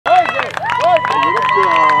Good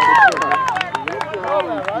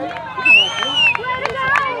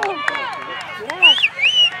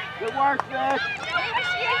work, Vic.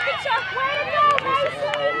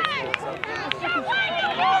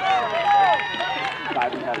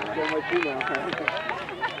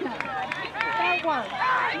 That one.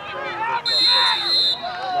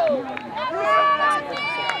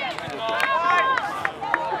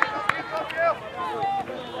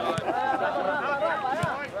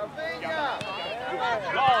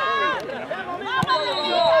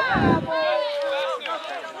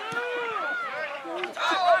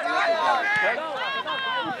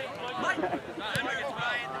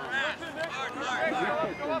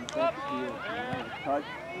 Touch,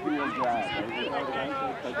 field drive.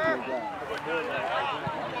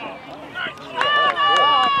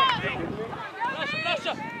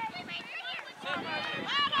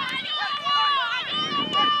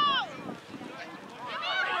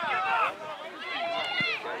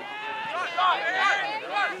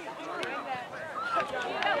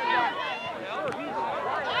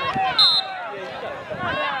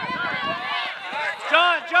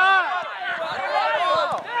 John!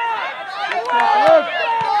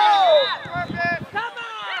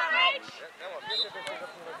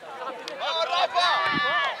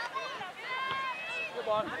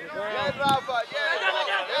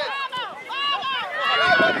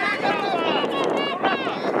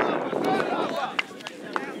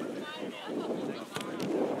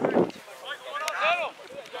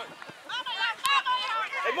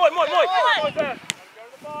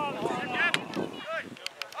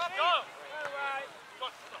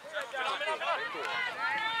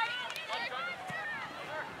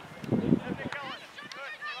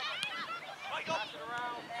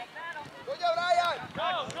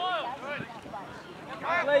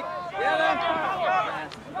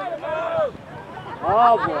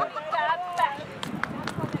 Oh boy.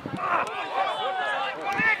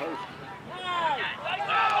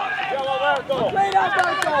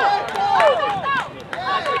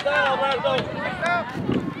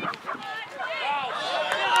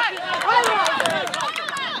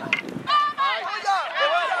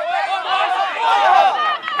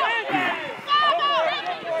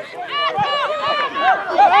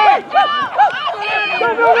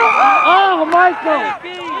 Oh, Michael!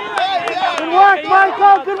 Good work,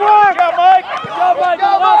 Michael! Good work! Good job, Mike! Good job,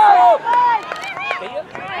 Michael!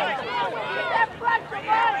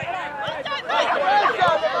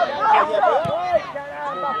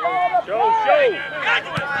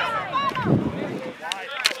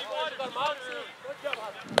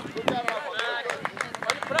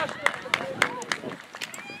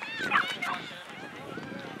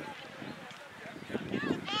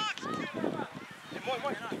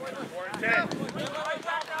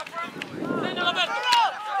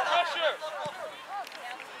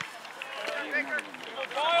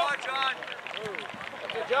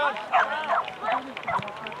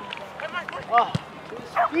 Oh,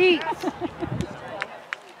 feet!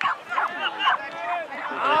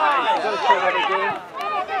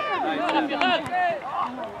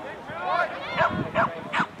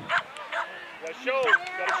 Gotta show.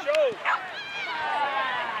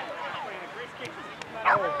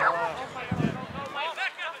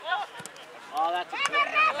 Oh, that's a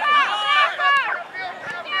good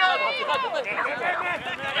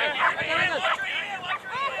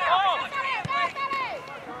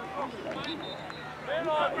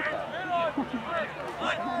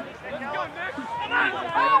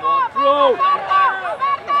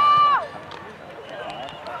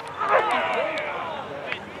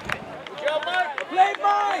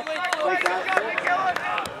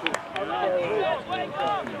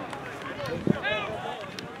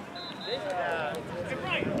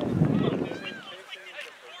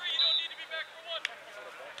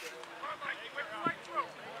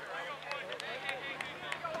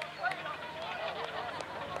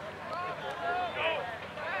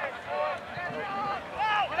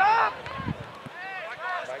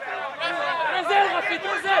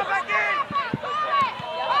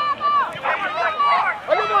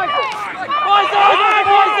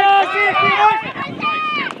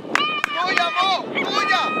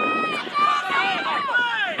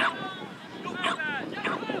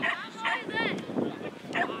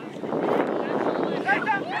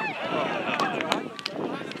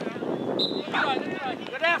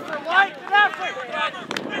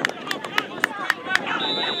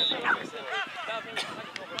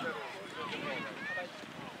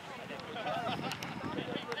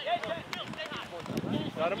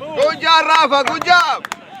Good job, Rafa. Good job.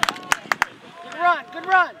 Good run. Good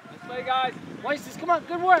run. Let's play, guys. Voices, come on.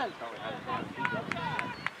 Good run.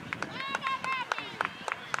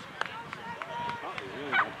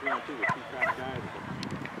 too, with 2 fast guys.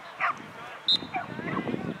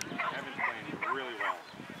 Devin's playing really well.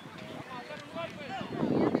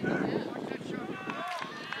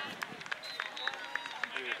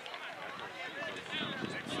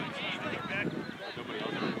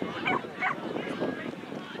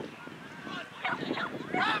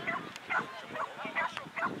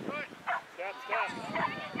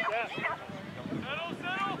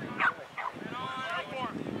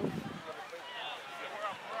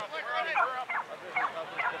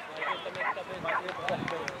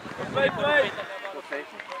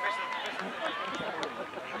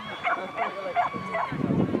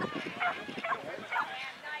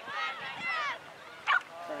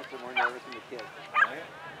 More nervous than the kids.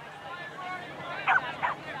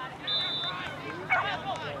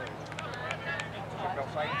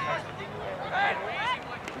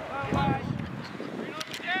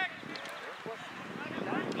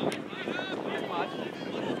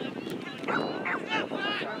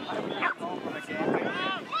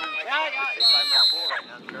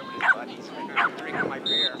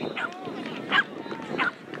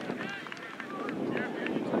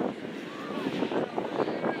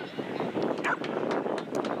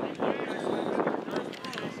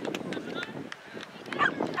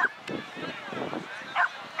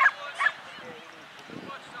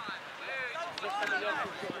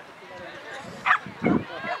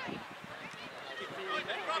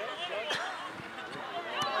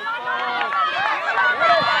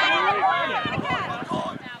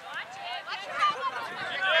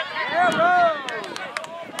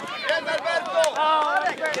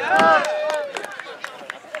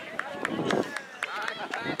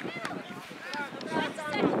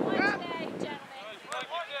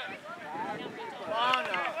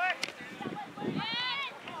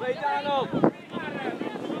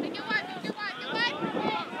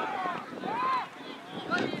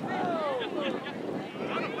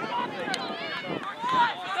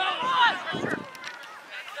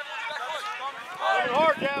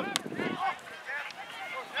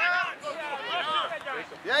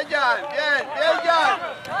 Bien, Jan, bien, Jan.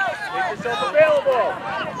 Make yourself available.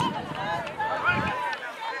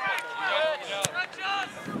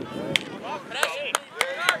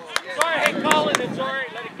 Sorry, hey Colin, it's all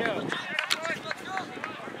right, let it go.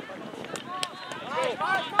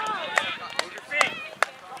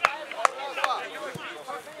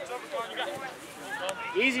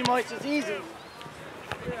 Easy, Moist, it's easy.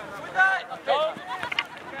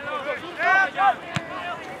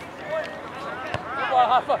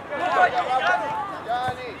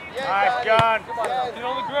 Nice, John. Get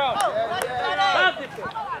on the ground.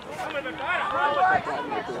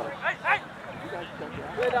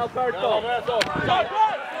 Good, Alberto.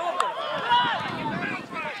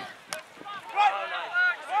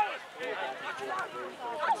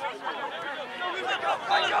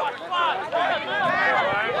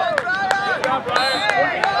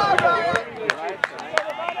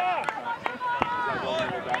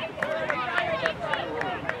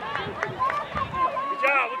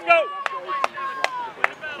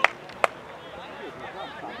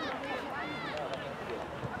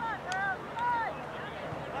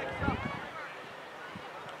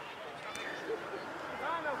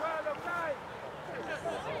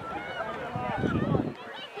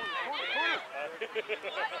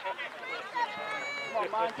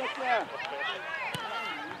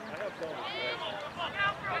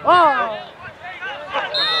 Oh!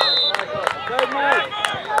 Good, Mike.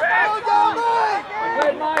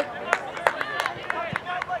 Good, Mike.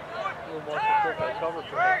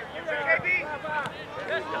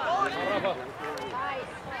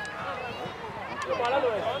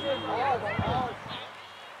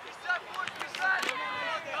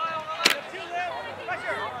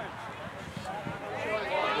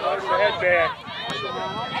 Head back.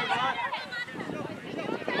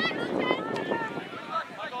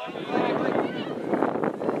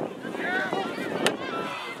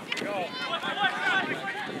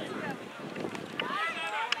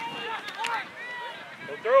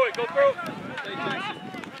 Go through.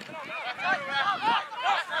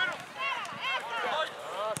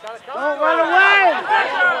 Don't run away!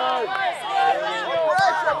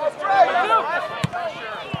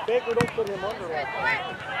 Baker, don't put him under like that.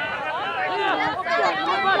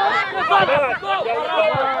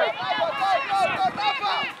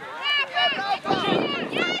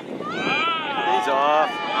 He's off.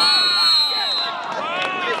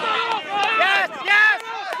 Yes, yes!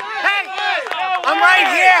 Hey! I'm right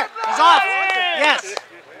here! He's off! Yes!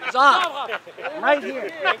 He's off. Stop. Right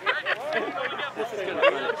here.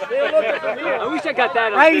 I wish I got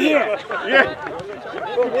that. Right here. Yeah.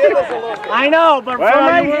 I know, but Well, from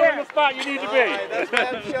right you were in here. the spot you need to be.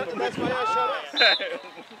 That's why I shut up.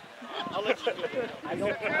 I'll let you.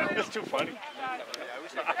 It's too funny.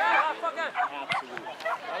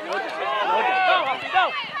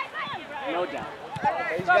 No doubt.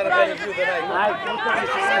 He's got a better view than I do.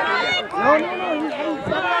 No.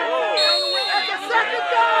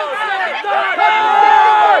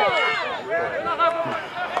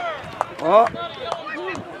 Oh.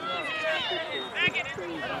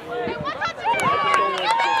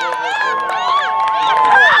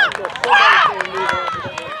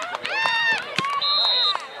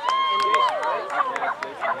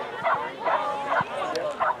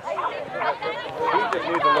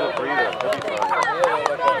 Needs a little breather.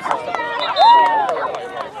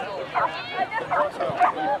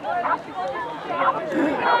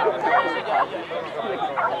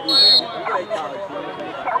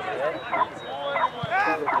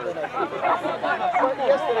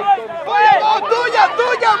 ¡Tuya,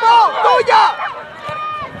 tuya, Mo! ¡Tuya!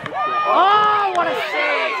 Oh, what a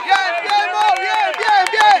save! Bien, bien, Mo! Bien, bien,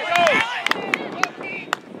 bien!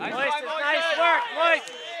 Nice work, Moist.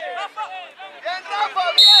 Bien, Rafa,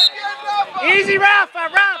 bien, bien, Rafa! Easy, Rafa,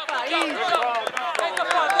 easy.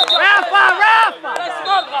 Rafa!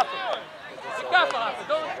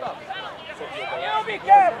 You be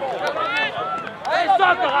careful. Hey,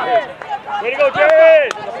 soccer. Way to go,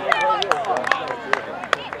 Jarrett!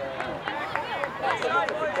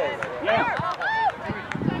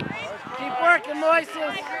 Keep working,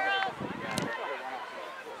 Moises.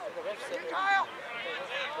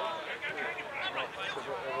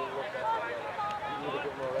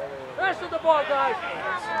 Rest of the ball, guys.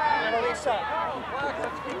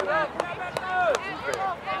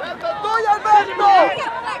 ¡Alberto, tuya, Alberto!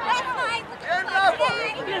 ¡Bien, Rafa!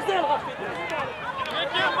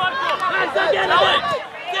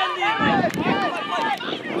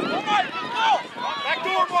 Back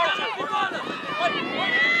door, Marshall!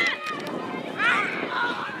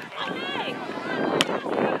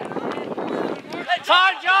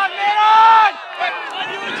 Time, John, man on!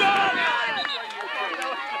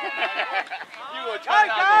 Hey,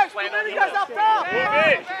 guys! Too many guys up top! Move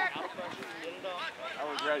it! I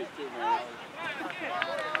was ready too, man.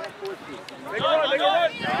 Make a run, make a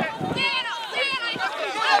run!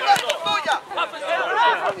 ¡Tuya!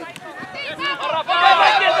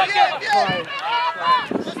 Bien, bien!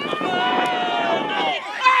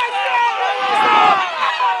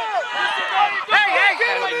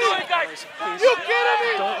 You kidding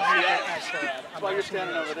me? That's why you're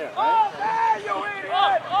standing over there, right?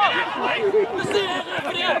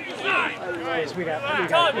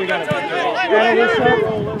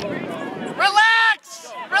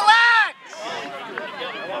 Relax!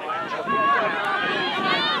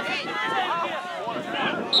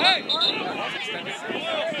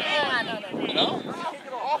 No?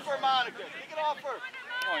 Offer, Monica. Kick it off her.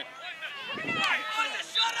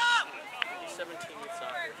 Shut up! 17 with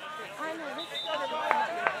soccer.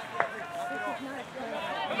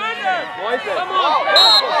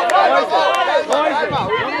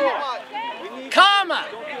 Come on!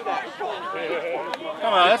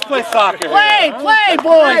 Come on, let's play soccer. Play,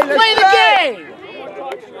 boys! Play the game!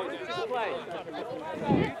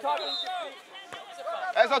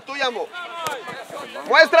 Eso es tuya, Mo.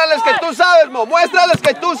 Muéstrales que tú sabes, Mo. Muéstrales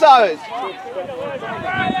que tú sabes.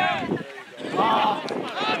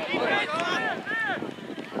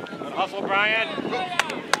 Hustle, Brian.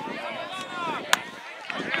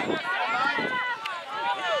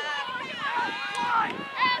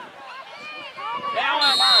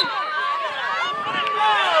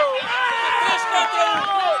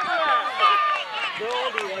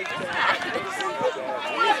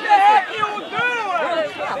 What the heck you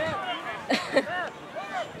doing?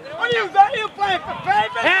 What are you playing for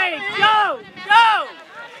favorites? Hey, go!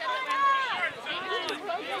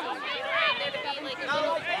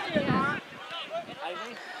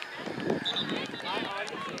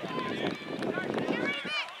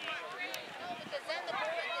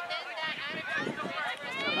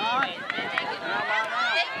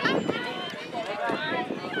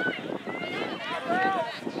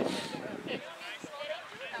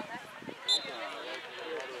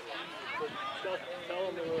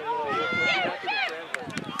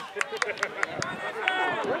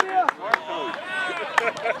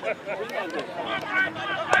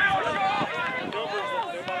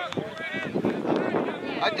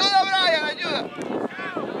 Ayuda, Brian, ayuda.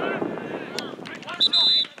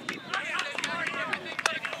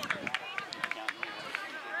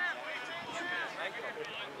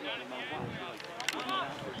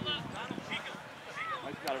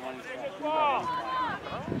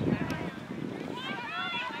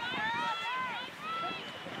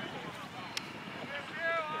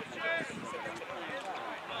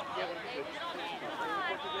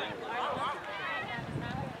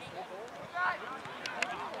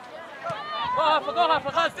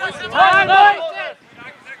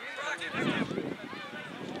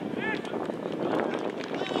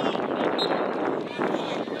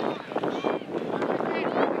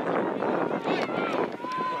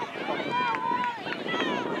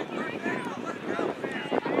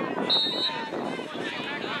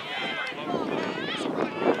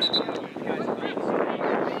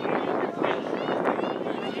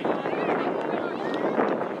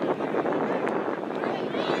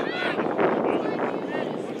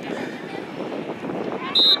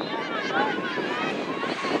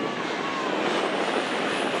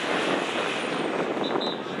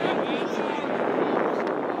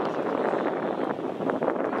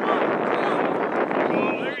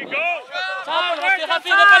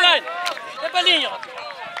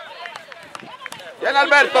 Bien,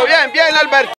 Alberto, bien, bien, Alberto.